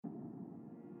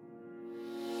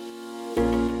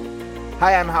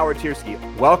Hi, I'm Howard Tiersky.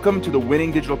 Welcome to the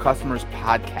Winning Digital Customers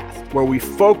podcast, where we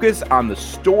focus on the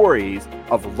stories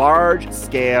of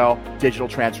large-scale digital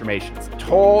transformations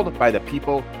told by the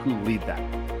people who lead them.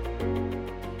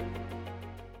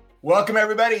 Welcome,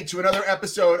 everybody, to another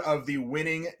episode of the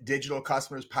Winning Digital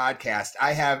Customers podcast.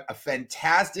 I have a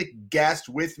fantastic guest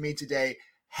with me today,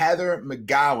 Heather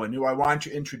McGowan, who I want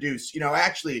to introduce.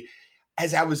 Actually,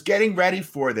 as I was getting ready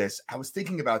for this, I was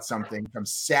thinking about something from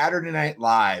Saturday Night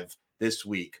Live this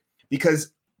week,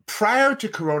 because prior to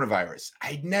coronavirus,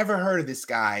 I'd never heard of this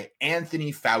guy,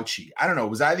 Anthony Fauci. I don't know,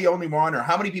 was I the only one, or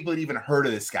how many people had even heard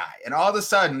of this guy? And all of a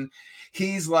sudden,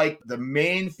 he's like the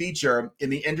main feature in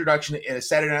the introduction in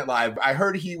Saturday Night Live. I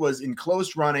heard he was in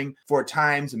close running for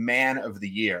Time's Man of the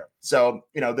Year. So,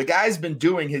 the guy's been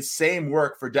doing his same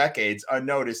work for decades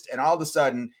unnoticed, and all of a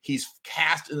sudden he's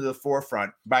cast into the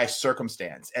forefront by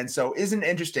circumstance. And so isn't it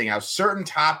interesting how certain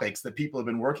topics that people have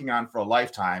been working on for a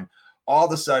lifetime all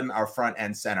of a sudden are front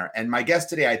and center? And my guest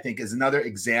today, I think, is another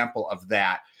example of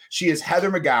that. She is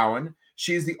Heather McGowan.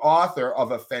 She is the author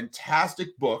of a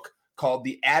fantastic book called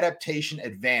The Adaptation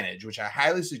Advantage, which I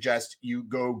highly suggest you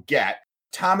go get.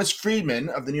 Thomas Friedman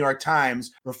of the New York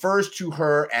Times refers to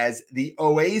her as the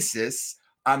oasis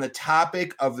on the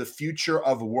topic of the future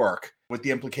of work, with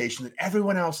the implication that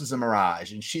everyone else is a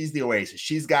mirage and she's the oasis.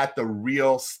 She's got the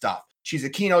real stuff. She's a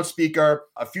keynote speaker,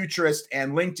 a futurist,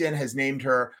 and LinkedIn has named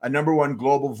her a #1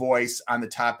 global voice on the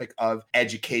topic of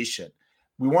education.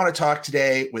 We want to talk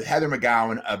today with Heather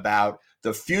McGowan about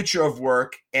the future of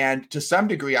work. And to some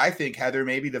degree, I think, Heather,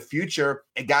 maybe the future,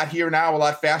 it got here now a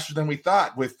lot faster than we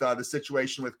thought with the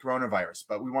situation with coronavirus.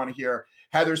 But we want to hear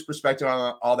Heather's perspective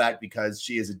on all that because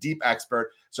she is a deep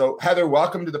expert. So Heather,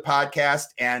 welcome to the podcast.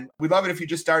 And we'd love it if you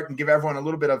just start and give everyone a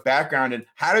little bit of background. And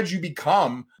how did you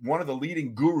become one of the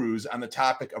leading gurus on the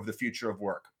topic of the future of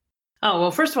work? Oh, well,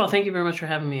 first of all, thank you very much for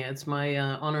having me. It's my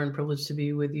honor and privilege to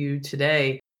be with you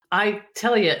today. I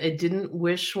tell you, I didn't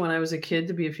wish when I was a kid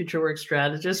to be a future work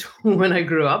strategist when I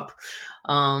grew up.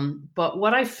 But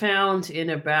what I found in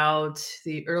about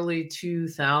the early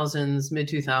 2000s, mid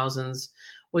 2000s,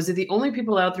 was that the only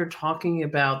people out there talking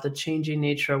about the changing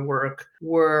nature of work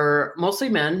were mostly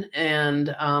men.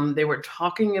 And they were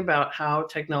talking about how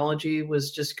technology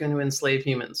was just going to enslave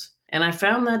humans. And I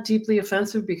found that deeply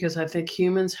offensive because I think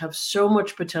humans have so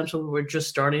much potential we're just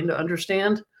starting to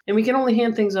understand. And we can only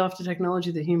hand things off to technology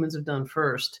that humans have done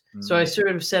first. So I sort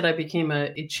of said I became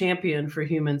a champion for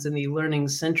humans in the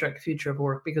learning-centric future of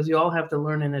work, because you all have to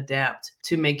learn and adapt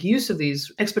to make use of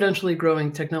these exponentially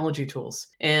growing technology tools.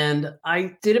 And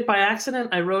I did it by accident.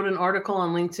 I wrote an article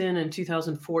on LinkedIn in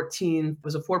 2014. It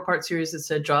was a 4-part series that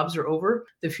said jobs are over.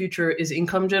 The future is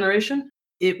income generation.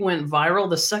 It went viral.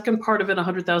 The second part of it,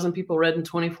 100,000 people read in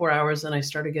 24 hours, and I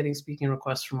started getting speaking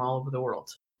requests from all over the world.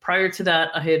 Prior to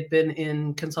that, I had been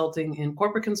in consulting, in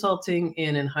corporate consulting,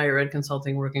 and in higher ed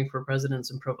consulting, working for presidents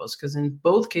and provosts, because in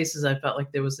both cases, I felt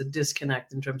like there was a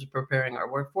disconnect in terms of preparing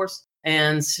our workforce.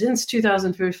 And since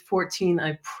 2014,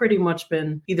 I've pretty much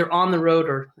been either on the road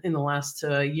or in the last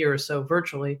year or so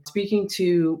virtually, speaking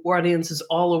to audiences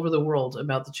all over the world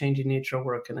about the changing nature of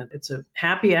work. And it's a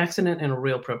happy accident and a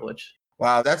real privilege.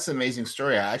 Wow, that's an amazing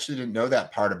story. I actually didn't know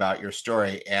that part about your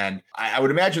story. And I would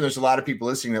imagine there's a lot of people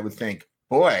listening that would think,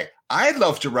 boy, I'd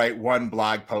love to write one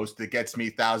blog post that gets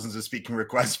me thousands of speaking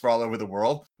requests for all over the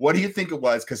world. What do you think it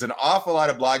was? Because an awful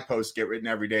lot of blog posts get written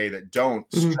every day that don't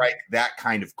strike that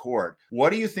kind of chord.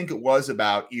 What do you think it was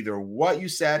about either what you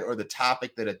said or the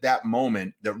topic that at that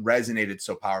moment that resonated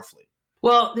so powerfully?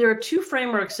 Well, there are 2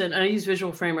 frameworks, and I use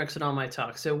visual frameworks in all my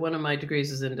talks. So one of my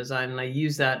degrees is in design, and I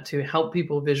use that to help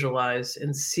people visualize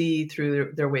and see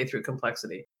through their way through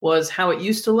complexity. Was how it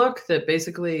used to look, that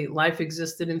basically life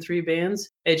existed in 3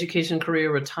 bands: education,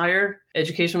 career, retire.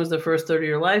 Education was the first third of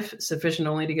your life, sufficient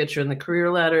only to get you in the career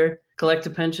ladder, collect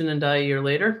a pension, and die a year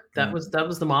later. That was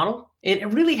the model. And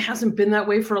it really hasn't been that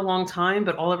way for a long time,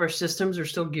 but all of our systems are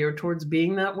still geared towards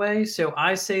being that way. So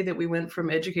I say that we went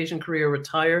from education, career,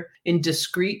 retire in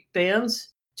discrete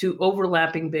bands to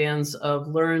overlapping bands of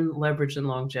learn, leverage, and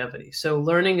longevity. So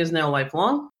learning is now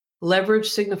lifelong. Leverage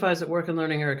signifies that work and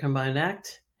learning are a combined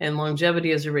act. And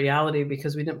longevity is a reality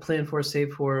because we didn't plan for,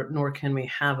 save for, nor can we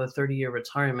have a 30-year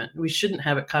retirement. We shouldn't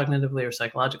have it cognitively or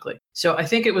psychologically. So I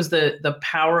think it was the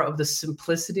power of the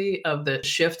simplicity of the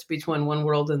shift between one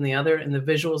world and the other, and the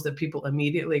visuals that people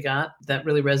immediately got that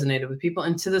really resonated with people.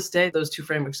 And to this day, those 2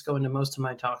 frameworks go into most of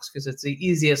my talks because it's the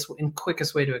easiest and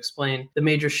quickest way to explain the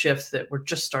major shift that we're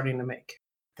just starting to make.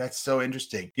 That's so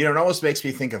interesting. It almost makes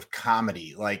me think of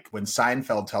comedy. Like when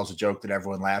Seinfeld tells a joke that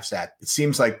everyone laughs at, it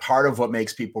seems like part of what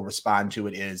makes people respond to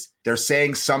it is they're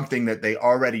saying something that they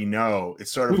already know.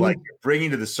 It's sort of like you're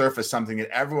bringing to the surface something that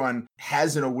everyone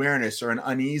has an awareness or an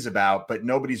unease about, but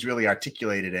nobody's really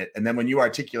articulated it. And then when you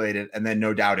articulate it and then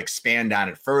no doubt expand on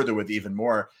it further with even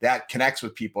more, that connects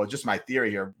with people. It's just my theory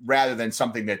here, rather than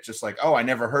something that just like, oh, I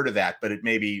never heard of that, but it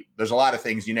maybe there's a lot of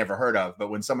things you never heard of. But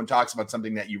when someone talks about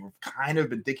something that you've kind of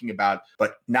been thinking about,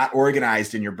 but not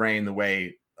organized in your brain the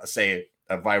way, say,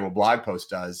 a viral blog post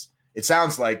does, it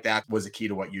sounds like that was a key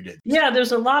to what you did. Yeah,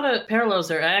 there's a lot of parallels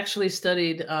there. I actually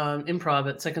studied improv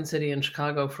at Second City in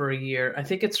Chicago for a year. I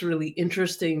think it's really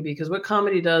interesting because what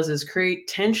comedy does is create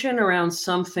tension around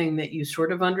something that you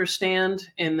sort of understand,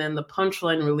 and then the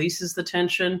punchline releases the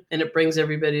tension and it brings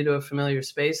everybody to a familiar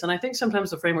space. And I think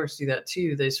sometimes the frameworks do that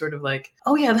too. They sort of like,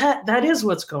 oh yeah, that is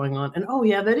what's going on. And oh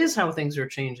yeah, that is how things are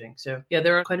changing. So yeah,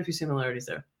 there are quite a few similarities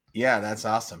there. Yeah, that's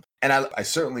awesome. And I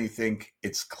certainly think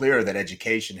it's clear that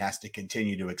education has to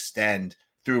continue to extend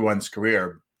through one's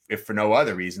career, if for no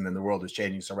other reason than the world is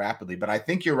changing so rapidly. But I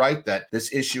think you're right that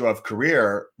this issue of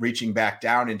career reaching back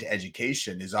down into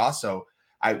education is also,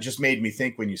 I just made me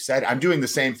think when you said, I'm doing the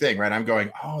same thing, right? I'm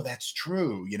going, oh, that's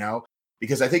true,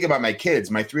 because I think about my kids,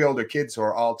 my 3 older kids who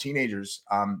are all teenagers.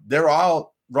 They're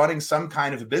all running some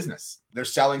kind of a business. They're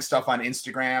selling stuff on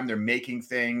Instagram. They're making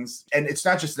things. And it's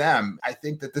not just them. I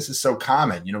think that this is so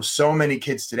common. So many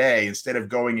kids today, instead of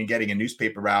going and getting a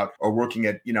newspaper route or working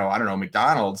at,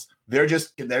 McDonald's, they're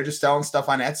just selling stuff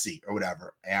on Etsy or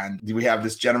whatever. And we have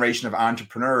this generation of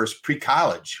entrepreneurs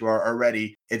pre-college who are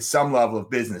already at some level of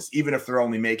business, even if they're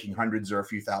only making hundreds or a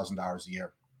few $1,000s a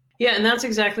year. Yeah, and that's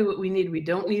exactly what we need. We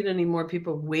don't need any more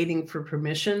people waiting for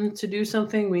permission to do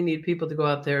something. We need people to go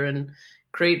out there and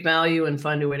create value and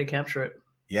find a way to capture it.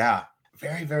 Yeah,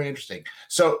 very, very interesting.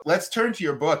 So let's turn to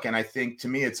your book. And I think to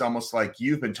me, it's almost like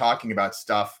you've been talking about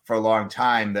stuff for a long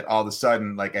time that all of a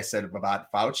sudden, like I said about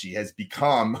Fauci, has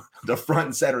become the front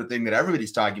and center thing that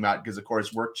everybody's talking about because, of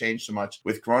course, work changed so much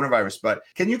with coronavirus. But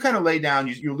can you kind of lay down,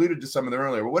 you alluded to some of them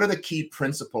earlier, but what are the key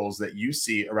principles that you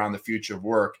see around the future of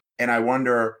work? And I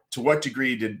wonder, to what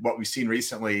degree did what we've seen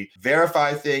recently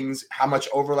verify things? How much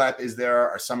overlap is there?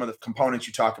 Are some of the components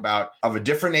you talk about of a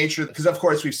different nature? Because, of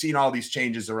course, we've seen all these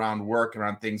changes around work,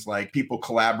 around things like people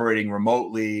collaborating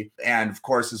remotely. And, of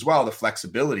course, as well, the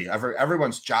flexibility.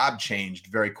 Everyone's job changed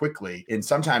very quickly in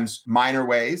sometimes minor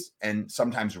ways and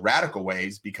sometimes radical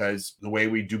ways because the way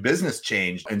we do business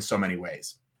changed in so many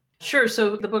ways. Sure.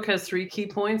 So the book has 3 key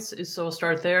points. So I'll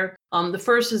start there. The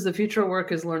first is the future of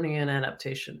work is learning and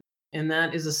adaptation. And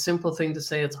that is a simple thing to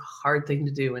say. It's a hard thing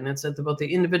to do. And it's at both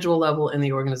the individual level and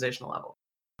the organizational level.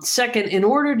 Second, in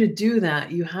order to do that,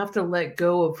 you have to let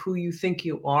go of who you think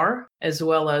you are, as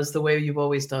well as the way you've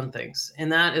always done things.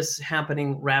 And that is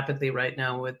happening rapidly right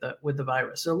now with the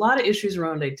virus. So a lot of issues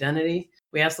around identity.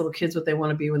 We ask little kids what they want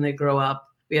to be when they grow up.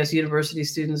 We ask university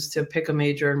students to pick a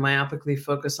major and myopically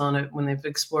focus on it when they've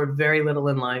explored very little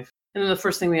in life. And then the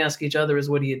first thing we ask each other is,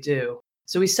 what do you do?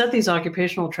 So we set these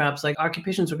occupational traps, like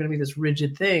occupations are going to be this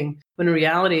rigid thing, when in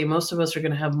reality, most of us are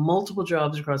going to have multiple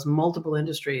jobs across multiple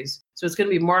industries. So it's going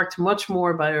to be marked much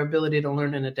more by our ability to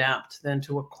learn and adapt than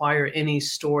to acquire any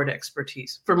stored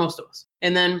expertise for most of us.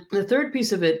 And then the third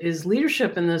piece of it is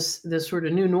leadership in this sort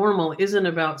of new normal isn't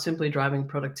about simply driving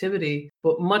productivity,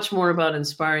 but much more about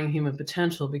inspiring human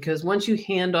potential. Because once you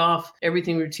hand off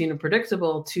everything routine and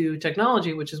predictable to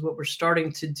technology, which is what we're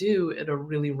starting to do at a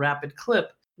really rapid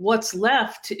clip, what's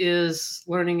left is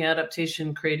learning,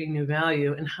 adaptation, creating new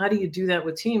value. And how do you do that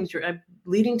with teams? You're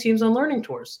leading teams on learning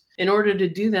tours. In order to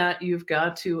do that, you've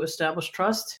got to establish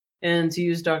trust and, to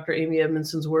use Dr. Amy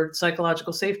Edmondson's word,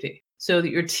 psychological safety, so that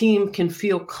your team can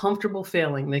feel comfortable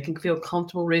failing. They can feel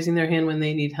comfortable raising their hand when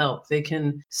they need help. They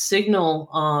can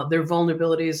signal their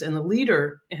vulnerabilities, and the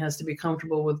leader has to be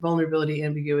comfortable with vulnerability,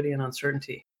 ambiguity, and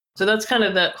uncertainty. So that's kind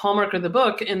of the hallmark of the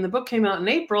book. And the book came out in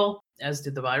April, as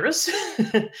did the virus.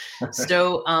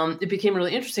 So it became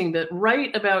really interesting. But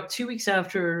right about 2 weeks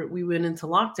after we went into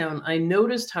lockdown, I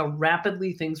noticed how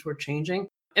rapidly things were changing.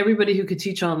 Everybody who could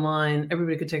teach online,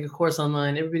 everybody could take a course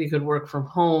online, everybody could work from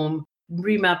home,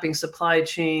 remapping supply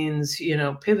chains,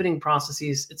 pivoting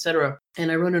processes, et cetera. And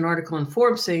I wrote an article in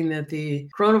Forbes saying that the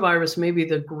coronavirus may be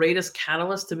the greatest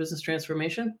catalyst to business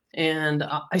transformation. And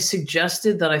I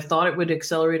suggested that I thought it would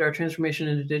accelerate our transformation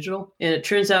into digital. And it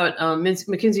turns out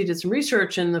McKinsey did some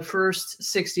research. In the first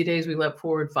 60 days, we leapt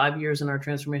forward 5 years in our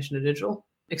transformation to digital.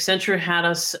 Accenture had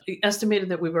us estimated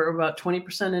that we were about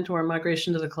 20% into our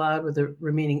migration to the cloud, with the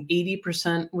remaining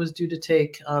 80% was due to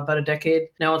take about a decade.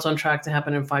 Now it's on track to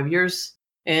happen in 5 years.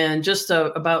 And just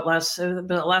about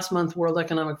last month, World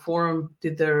Economic Forum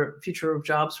did their Future of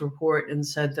Jobs report and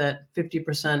said that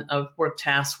 50% of work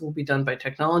tasks will be done by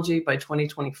technology by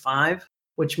 2025.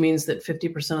 which means that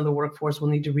 50% of the workforce will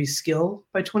need to reskill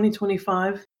by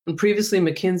 2025. And previously,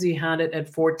 McKinsey had it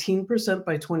at 14%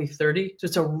 by 2030. So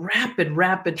it's a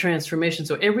rapid transformation.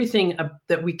 So everything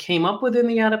that we came up with in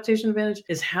the adaptation advantage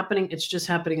is happening. It's just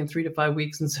happening in 3 to 5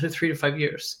 weeks instead of 3 to 5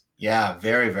 years. Yeah,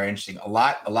 very, very interesting. A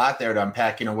lot there to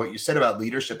unpack. What you said about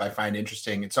leadership, I find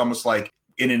interesting. It's almost like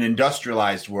in an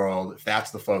industrialized world, if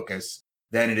that's the focus,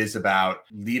 then it is about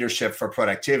leadership for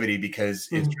productivity, because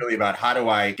it's really about how do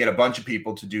I get a bunch of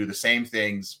people to do the same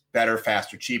things better,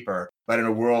 faster, cheaper. But in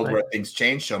a world where things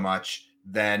change so much,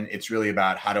 then it's really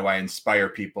about how do I inspire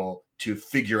people to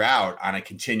figure out on a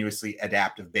continuously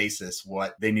adaptive basis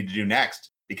what they need to do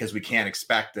next, because we can't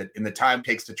expect that in the time it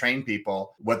takes to train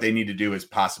people, what they need to do is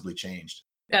possibly changed.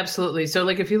 Absolutely. So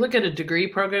like if you look at a degree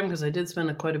program, because I did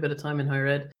spend quite a bit of time in higher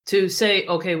ed, to say,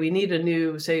 okay, we need a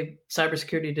new, say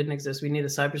cybersecurity didn't exist, we need a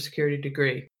cybersecurity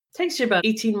degree. It takes you about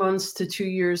 18 months to 2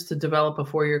 years to develop a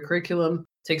 4-year curriculum.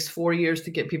 It takes 4 years to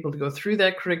get people to go through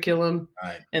that curriculum.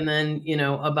 Right. And then,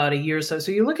 about a year or so.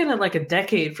 So you're looking at like a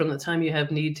decade from the time you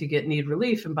have need to get need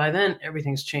relief. And by then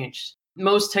everything's changed.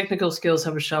 Most technical skills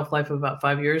have a shelf life of about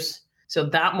 5 years. So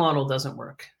that model doesn't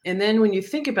work. And then when you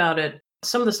think about it,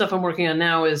 some of the stuff I'm working on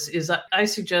now is I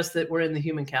suggest that we're in the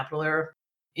human capital era.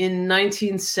 In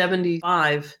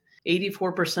 1975,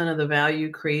 84% of the value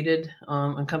created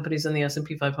on companies in the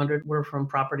S&P 500 were from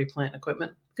property, plant, and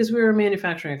equipment, because we were a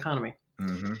manufacturing economy.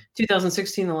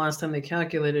 2016, the last time they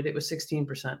calculated, it was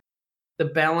 16%. The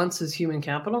balance is human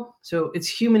capital. So it's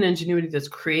human ingenuity that's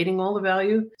creating all the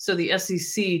value. So the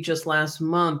SEC just last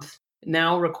month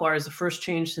now requires the first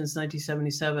change since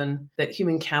 1977 that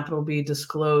human capital be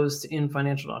disclosed in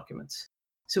financial documents.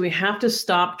 So we have to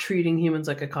stop treating humans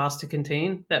like a cost to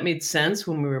contain. That made sense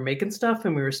when we were making stuff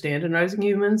and we were standardizing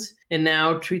humans, and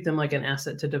now treat them like an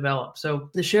asset to develop. So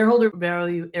the shareholder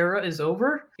value era is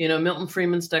over. Milton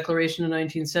Friedman's declaration in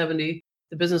 1970,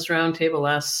 the Business Roundtable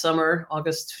last summer,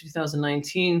 August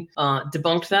 2019,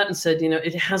 debunked that and said,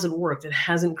 it hasn't worked.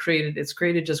 It's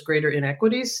created just greater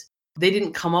inequities. They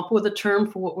didn't come up with a term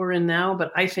for what we're in now,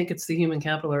 but I think it's the human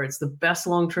capital era. It's the best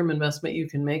long-term investment you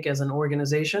can make as an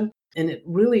organization. And it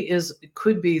really it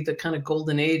could be the kind of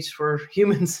golden age for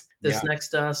humans this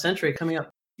next century coming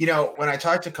up. When I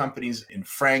talk to companies in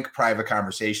frank private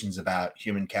conversations about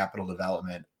human capital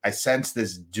development, I sense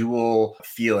this dual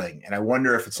feeling. And I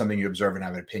wonder if it's something you observe and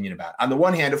have an opinion about. On the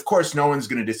one hand, of course, no one's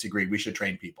going to disagree. We should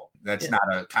train people. That's not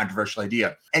a controversial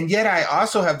idea. And yet I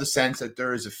also have the sense that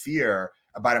there is a fear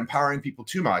about empowering people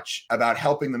too much, about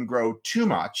helping them grow too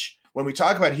much. When we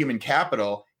talk about human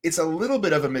capital, it's a little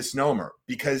bit of a misnomer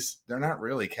because they're not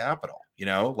really capital,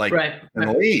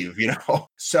 leave,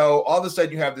 So all of a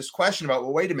sudden you have this question about,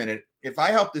 well, wait a minute, if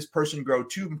I help this person grow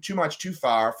too much, too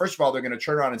far, first of all, they're going to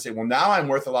turn around and say, well, now I'm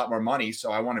worth a lot more money,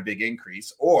 so I want a big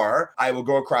increase. Or I will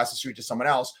go across the street to someone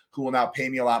else who will now pay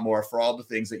me a lot more for all the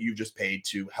things that you've just paid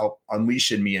to help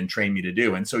unleash in me and train me to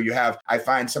do. And so I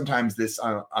find sometimes this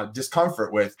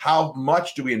discomfort with how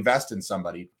much do we invest in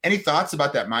somebody? Any thoughts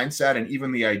about that mindset and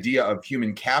even the idea of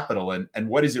human capital and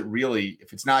what is it really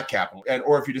if it's not capital,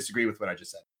 or if you disagree with what I just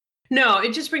said? No,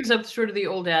 it just brings up sort of the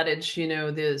old adage, the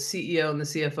CEO and the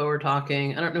CFO are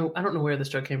talking. I don't know where this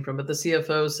joke came from, but the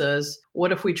CFO says,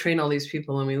 what if we train all these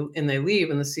people and they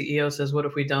leave? And the CEO says, what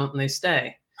if we don't and they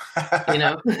stay?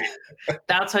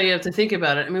 That's how you have to think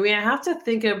about it. I mean, we have to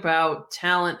think about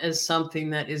talent as something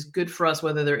that is good for us,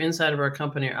 whether they're inside of our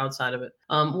company or outside of it.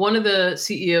 One of the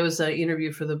CEOs I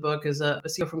interviewed for the book is a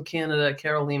CEO from Canada,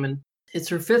 Carol Lehman. It's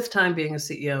her 5th time being a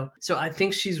CEO. So I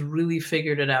think she's really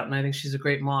figured it out, and I think she's a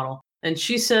great model. And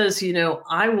she says,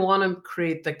 I want to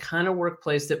create the kind of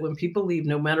workplace that when people leave,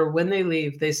 no matter when they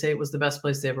leave, they say it was the best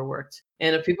place they ever worked.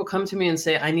 And if people come to me and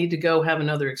say, I need to go have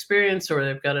another experience, or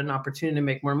they've got an opportunity to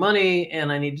make more money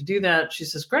and I need to do that, she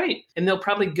says, great. And they'll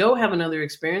probably go have another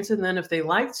experience. And then if they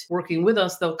liked working with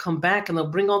us, they'll come back and they'll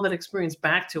bring all that experience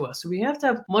back to us. So we have to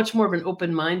have much more of an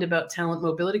open mind about talent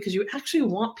mobility, because you actually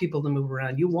want people to move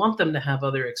around. You want them to have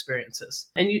other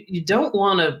experiences. And you don't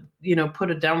want to,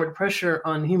 put a downward pressure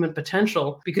on human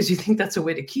potential because you think that's a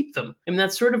way to keep them. I mean,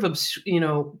 that's sort of,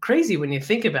 crazy when you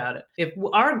think about it. If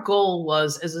our goal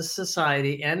was as a society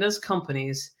and as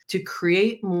companies to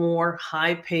create more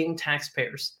high-paying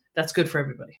taxpayers, that's good for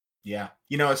everybody. Yeah.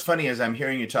 It's funny, as I'm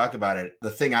hearing you talk about it, the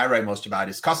thing I write most about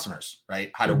is customers,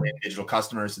 right? How to win digital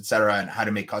customers, et cetera, and how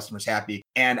to make customers happy.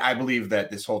 And I believe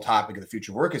that this whole topic of the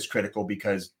future of work is critical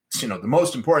because, the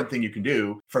most important thing you can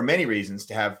do for many reasons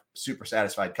to have super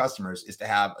satisfied customers is to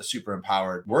have a super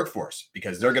empowered workforce,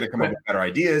 because they're going to come up with better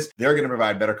ideas. They're going to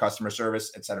provide better customer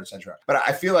service, et cetera, et cetera. But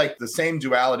I feel like the same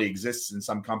duality exists in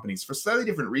some companies for slightly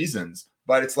different reasons.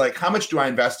 but it's like, how much do I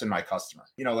invest in my customer?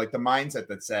 Like the mindset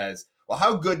that says, well,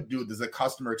 how good does the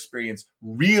customer experience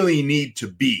really need to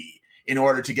be in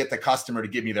order to get the customer to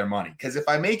give me their money? Because if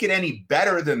I make it any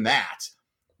better than that,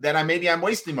 then I'm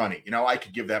wasting money. I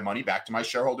could give that money back to my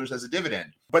shareholders as a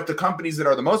dividend. But the companies that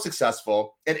are the most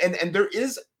successful, and there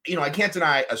is, I can't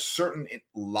deny a certain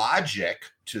logic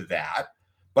to that,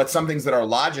 but some things that are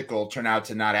logical turn out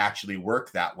to not actually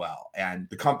work that well. And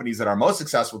the companies that are most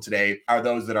successful today are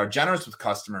those that are generous with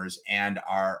customers and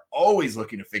are always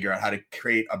looking to figure out how to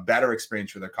create a better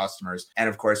experience for their customers. And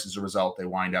of course, as a result, they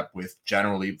wind up with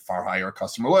generally far higher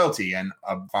customer loyalty and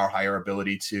a far higher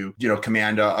ability to,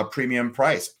 command a premium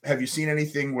price. Have you seen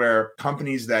anything where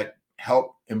companies that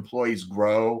help employees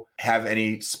grow have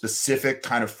any specific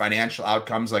kind of financial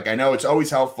outcomes? Like, I know it's always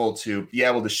helpful to be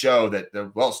able to show that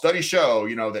studies show,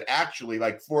 that actually,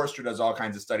 like Forrester does all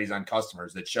kinds of studies on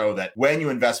customers that show that when you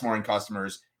invest more in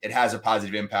customers, it has a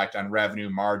positive impact on revenue,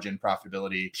 margin,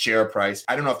 profitability, share price.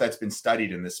 I don't know if that's been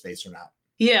studied in this space or not.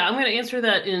 Yeah, I'm going to answer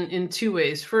that in two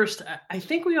ways. First, I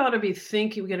think we ought to be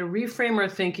thinking, we got to reframe our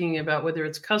thinking about whether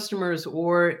it's customers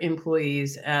or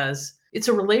employees as it's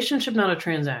a relationship, not a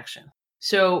transaction.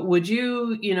 So would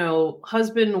you,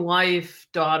 husband, wife,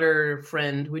 daughter,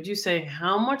 friend, would you say,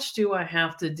 how much do I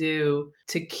have to do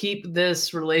to keep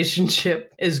this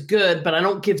relationship as good, but I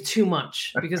don't give too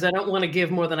much because I don't want to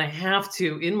give more than I have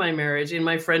to in my marriage, in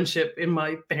my friendship, in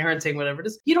my parenting, whatever it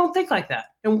is? You don't think like that.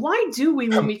 And why do we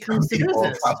when we come to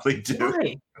business? Probably do.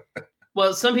 Why?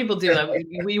 Well, some people do that.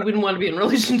 We wouldn't want to be in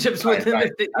relationships with them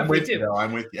if we do.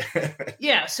 I'm with you.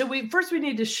 Yeah. So we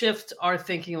need to shift our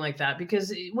thinking like that,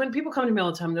 because when people come to me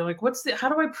all the time, they're like, how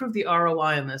do I prove the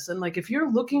ROI on this? And like, if you're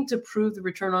looking to prove the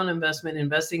return on investment,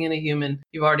 investing in a human,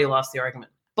 you've already lost the argument.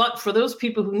 But for those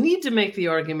people who need to make the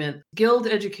argument, Guild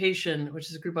Education, which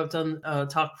is a group I've done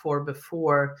talk for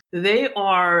before, they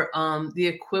are the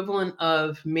equivalent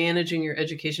of managing your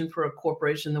education for a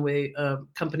corporation the way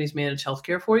companies manage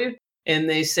healthcare for you. And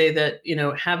they say that,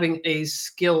 having a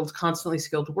constantly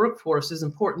skilled workforce is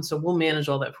important. So we'll manage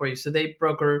all that for you. So they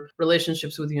broker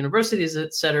relationships with universities,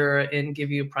 et cetera, and give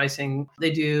you pricing.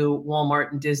 They do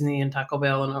Walmart and Disney and Taco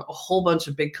Bell and a whole bunch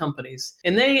of big companies.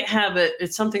 And they have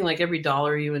it's something like every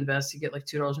dollar you invest, you get like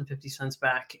 $2.50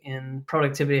 back in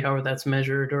productivity, however that's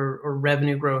measured, or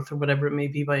revenue growth, or whatever it may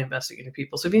be, by investing in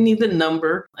people. So if you need the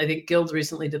number, I think Guild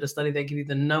recently did a study that give you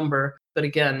the number. But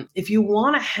again, if you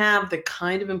want to have the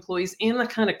kind of employees and the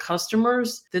kind of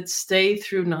customers that stay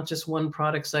through not just one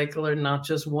product cycle or not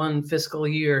just one fiscal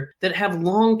year, that have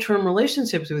long-term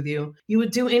relationships with you, you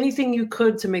would do anything you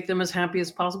could to make them as happy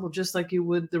as possible, just like you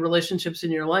would the relationships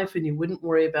in your life. And you wouldn't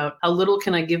worry about how little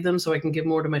can I give them so I can give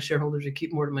more to my shareholders or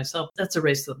keep more to myself. That's a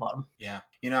race to the bottom. Yeah.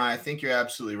 I think you're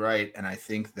absolutely right. And I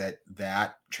think that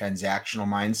transactional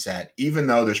mindset, even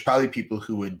though there's probably people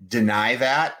who would deny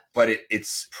that, but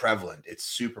it's prevalent. It's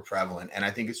super prevalent. And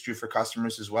I think it's true for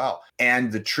customers as well.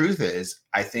 And the truth is,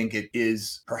 I think it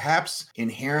is perhaps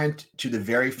inherent to the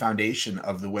very foundation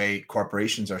of the way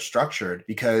corporations are structured,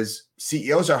 because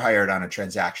CEOs are hired on a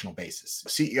transactional basis.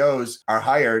 CEOs are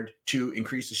hired to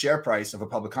increase the share price of a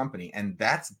public company. And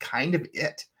that's kind of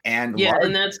it. And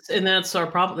that's our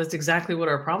problem. That's exactly what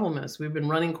our problem is. We've been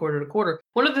running quarter to quarter.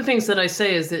 One of the things that I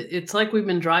say is that it's like we've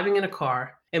been driving in a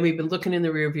car and we've been looking in the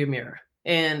rearview mirror.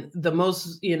 And the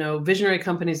most, visionary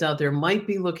companies out there might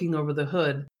be looking over the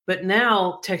hood. But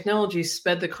now technology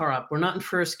sped the car up. We're not in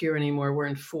first gear anymore. We're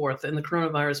in fourth. And the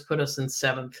coronavirus put us in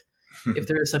seventh, if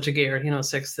there is such a gear,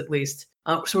 sixth at least.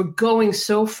 So we're going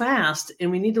so fast,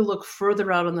 and we need to look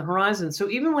further out on the horizon. So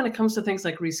even when it comes to things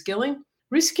like reskilling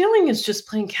is just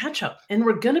playing catch up. And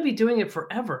we're going to be doing it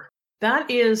forever. That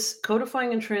is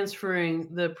codifying and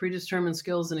transferring the predetermined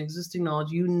skills and existing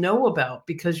knowledge you know about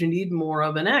because you need more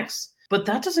of an X. But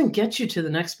that doesn't get you to the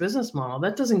next business model.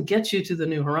 That doesn't get you to the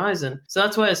new horizon. So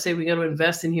that's why I say we got to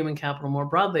invest in human capital more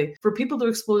broadly for people to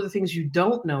explore the things you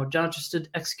don't know, not just to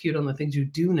execute on the things you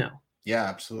do know. Yeah,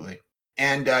 absolutely.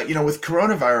 And, with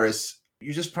coronavirus,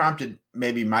 you just prompted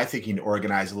maybe my thinking to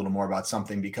organize a little more about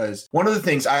something, because one of the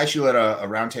things I actually led a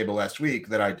roundtable last week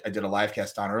that I did a live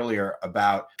cast on earlier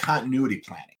about continuity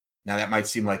planning. Now that might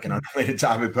seem like an unrelated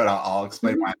topic, but I'll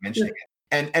explain why I'm mentioning it.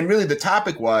 And really the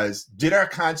topic was, did our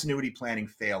continuity planning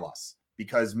fail us?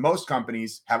 Because most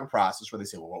companies have a process where they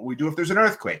say, well, what will we do if there's an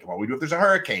earthquake? What will we do if there's a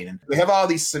hurricane? And they have all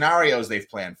these scenarios they've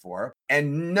planned for,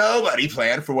 and nobody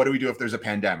planned for what do we do if there's a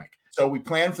pandemic. So we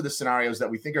plan for the scenarios that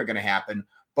we think are going to happen.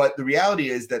 But the reality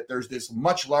is that there's this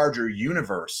much larger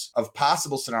universe of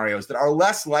possible scenarios that are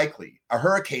less likely. A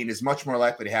hurricane is much more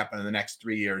likely to happen in the next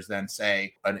 3 years than,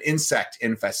 say, an insect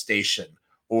infestation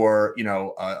or,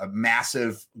 a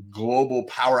massive global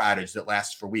power outage that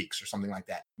lasts for weeks or something like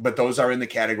that. But those are in the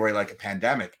category like a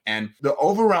pandemic. And the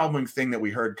overwhelming thing that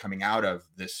we heard coming out of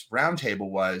this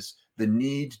roundtable was the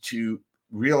need to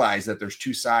realize that there's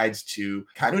two sides to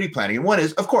continuity planning. And one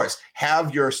is, of course,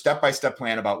 have your step-by-step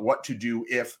plan about what to do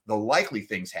if the likely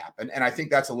things happen. And I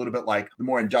think that's a little bit like the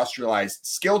more industrialized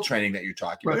skill training that you're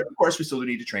talking about. Of course, we still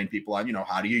need to train people on,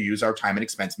 how do you use our time and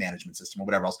expense management system or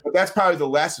whatever else. But that's probably the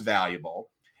less valuable.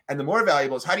 And the more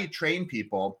valuable is how do you train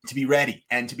people to be ready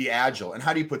and to be agile? And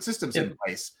how do you put systems in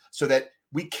place so that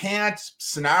we can't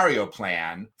scenario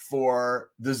plan for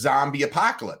the zombie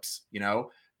apocalypse,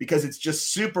 because it's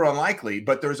just super unlikely,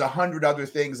 but there's 100 other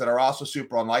things that are also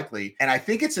super unlikely. And I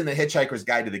think it's in the Hitchhiker's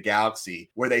Guide to the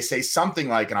Galaxy where they say something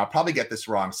like, and I'll probably get this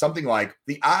wrong, something like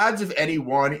the odds of any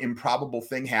one improbable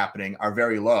thing happening are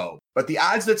very low, but the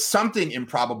odds that something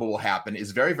improbable will happen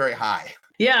is very, very high.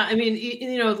 Yeah, I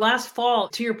mean, last fall,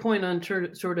 to your point on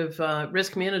sort of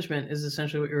risk management is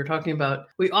essentially what you were talking about.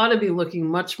 We ought to be looking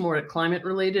much more at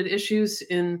climate-related issues.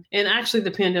 And actually,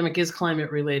 the pandemic is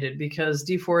climate-related because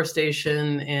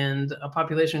deforestation and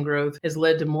population growth has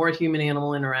led to more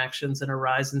human-animal interactions and a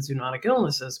rise in zoonotic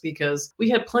illnesses because we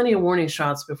had plenty of warning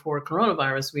shots before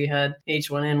coronavirus. We had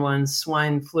H1N1,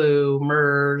 swine flu,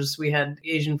 MERS, we had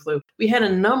Asian flu. We had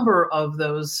a number of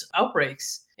those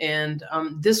outbreaks. And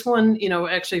this one,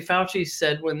 actually Fauci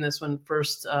said when this one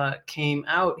first came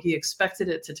out, he expected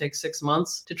it to take 6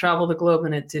 months to travel the globe,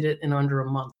 and it did it in under a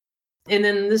month. And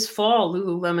then this fall,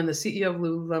 Lululemon, the CEO of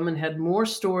Lululemon, had more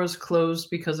stores closed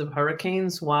because of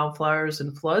hurricanes, wildfires,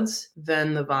 and floods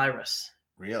than the virus.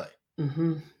 Really?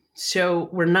 Mm-hmm. So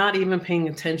we're not even paying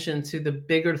attention to the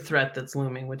bigger threat that's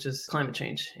looming, which is climate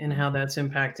change and how that's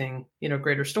impacting,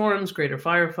 greater storms, greater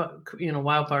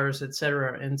wildfires, et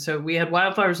cetera. And so we had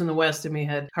wildfires in the West and we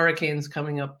had hurricanes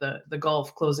coming up the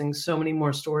Gulf, closing so many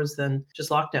more stores than just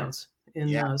lockdowns in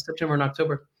September and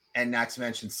October. And not to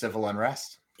mention civil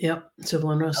unrest. Yep,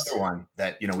 civil unrest. Another one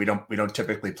that we don't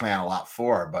typically plan a lot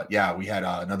for, but yeah, we had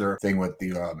another thing with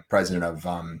the president of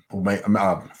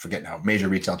forget now, major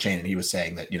retail chain, and he was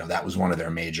saying that that was one of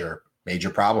their major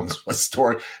problems was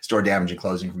store damage and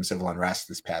closing from civil unrest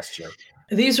this past year.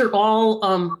 These are all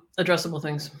addressable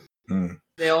things.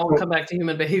 They all come back to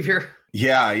human behavior.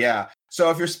 Yeah. So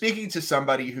if you're speaking to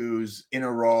somebody who's in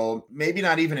a role, maybe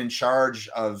not even in charge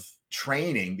of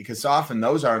training, because often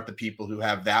those aren't the people who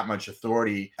have that much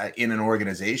authority in an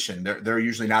organization. They're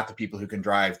usually not the people who can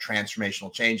drive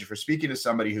transformational change. If you're speaking to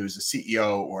somebody who's a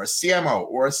CEO or a CMO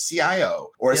or a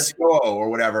CIO or a COO or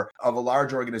whatever of a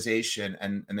large organization,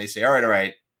 and they say, all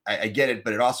right, I get it,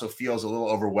 but it also feels a little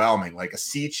overwhelming, like a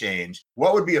sea change.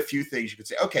 What would be a few things you could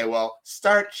say? Okay, well,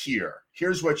 start here.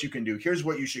 Here's what you can do. Here's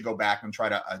what you should go back and try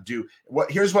to do.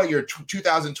 Here's what your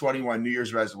 2021 New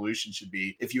Year's resolution should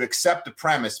be if you accept the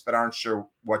premise but aren't sure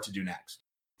what to do next.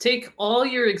 Take all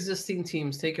your existing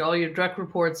teams, take all your direct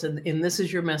reports, and this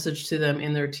is your message to them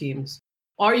in their teams.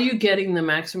 Are you getting the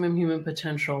maximum human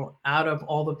potential out of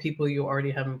all the people you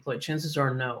already have employed? Chances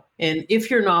are no. And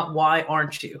if you're not, why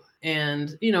aren't you?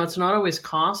 And, it's not always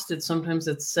cost. Sometimes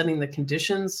it's setting the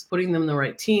conditions, putting them in the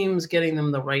right teams, getting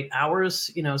them the right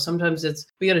hours. Sometimes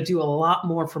we got to do a lot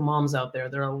more for moms out there.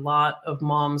 There are a lot of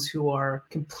moms who are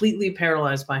completely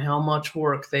paralyzed by how much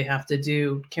work they have to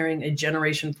do carrying a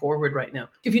generation forward right now.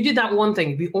 If you did that one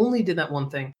thing, if you only did that one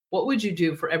thing, what would you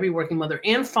do for every working mother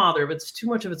and father? But it's too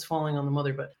much of it's falling on the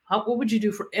mother. But what would you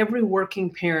do for every working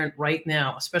parent right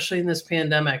now, especially in this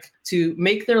pandemic, to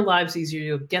make their lives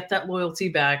easier, to get that loyalty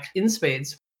back in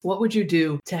spades? What would you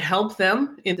do to help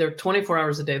them in their 24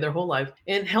 hours a day, their whole life,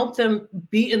 and help them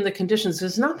be in the conditions?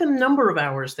 It's not the number of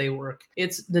hours they work.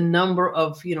 It's the number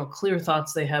of, clear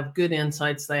thoughts they have, good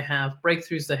insights they have,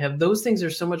 breakthroughs they have. Those things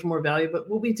are so much more valuable. But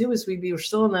what we do is we're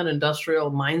still in that industrial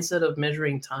mindset of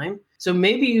measuring time. So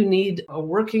maybe you need a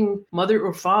working mother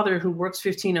or father who works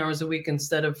 15 hours a week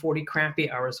instead of 40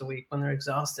 crappy hours a week when they're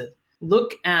exhausted.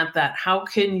 Look at that. How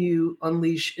can you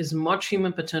unleash as much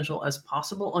human potential as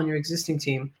possible on your existing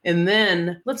team? And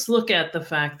then let's look at the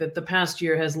fact that the past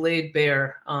year has laid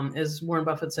bare, as Warren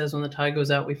Buffett says, when the tide goes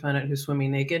out, we find out who's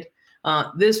swimming naked.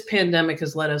 This pandemic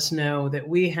has let us know that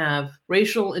we have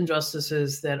racial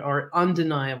injustices that are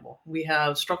undeniable. We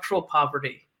have structural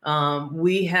poverty.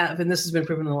 We have, and this has been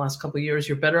proven in the last couple of years,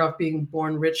 you're better off being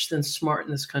born rich than smart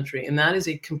in this country. And that is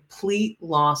a complete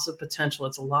loss of potential.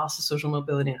 It's a loss of social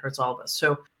mobility and it hurts all of us.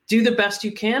 So do the best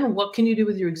you can. What can you do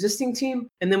with your existing team?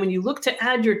 And then when you look to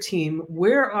add your team,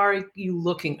 where are you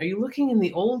looking? Are you looking in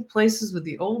the old places with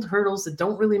the old hurdles that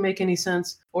don't really make any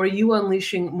sense? Or are you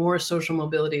unleashing more social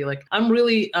mobility? Like, I'm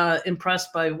really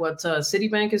impressed by what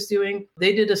Citibank is doing.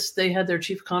 They had their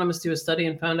chief economist do a study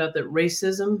and found out that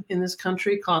racism in this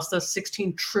country cost us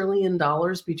 $16 trillion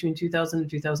between 2000 and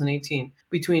 2018,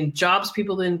 between jobs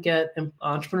people didn't get and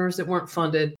entrepreneurs that weren't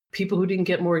funded, people who didn't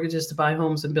get mortgages to buy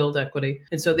homes and build equity.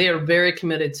 And so they are very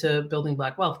committed to building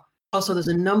Black wealth. Also, there's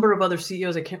a number of other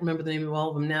CEOs, I can't remember the name of all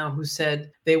of them now, who said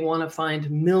they want to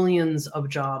find millions of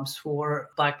jobs for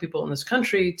Black people in this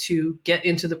country to get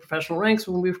into the professional ranks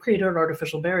when we've created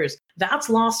artificial barriers. That's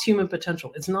lost human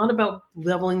potential. It's not about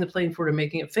leveling the playing field or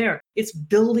making it fair. It's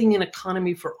building an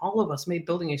economy for all of us,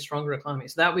 building a stronger economy.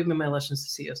 So that would be my lessons to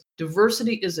CEOs.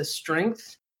 Diversity is a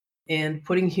strength, and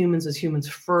putting humans as humans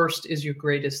first is your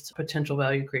greatest potential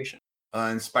value creation.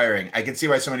 Inspiring. I can see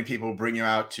why so many people bring you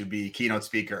out to be keynote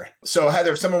speaker. So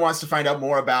Heather, if someone wants to find out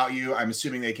more about you, I'm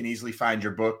assuming they can easily find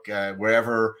your book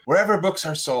wherever books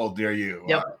are sold near you.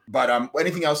 Yep. But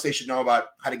anything else they should know about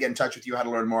how to get in touch with you, how to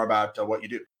learn more about what you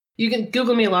do? You can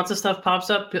Google me, lots of stuff pops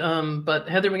up, but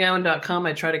heathermcgowan.com,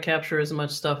 I try to capture as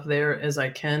much stuff there as I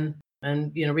can.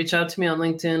 And, reach out to me on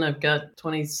LinkedIn. I've got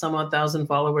 20 some odd thousand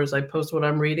followers. I post what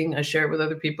I'm reading. I share it with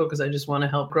other people because I just want to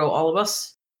help grow all of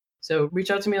us. So reach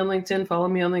out to me on LinkedIn, follow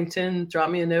me on LinkedIn, drop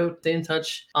me a note, stay in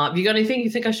touch. If you got anything you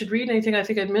think I should read, anything I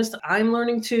think I'd missed, I'm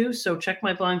learning too. So check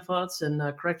my blind thoughts and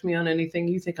correct me on anything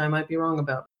you think I might be wrong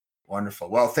about.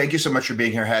 Wonderful. Well, thank you so much for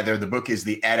being here, Heather. The book is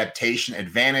The Adaptation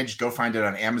Advantage. Go find it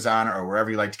on Amazon or wherever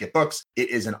you like to get books. It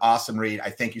is an awesome read. I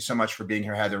thank you so much for being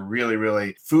here, Heather. Really,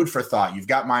 really food for thought. You've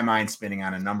got my mind spinning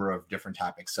on a number of different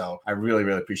topics. So I really,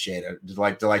 really appreciate it.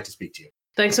 Delight to speak to you.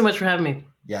 Thanks so much for having me.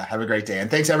 Yeah, have a great day.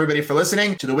 And thanks everybody for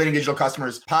listening to the Winning Digital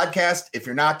Customers podcast. If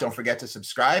you're not, don't forget to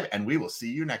subscribe and we will see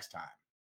you next time.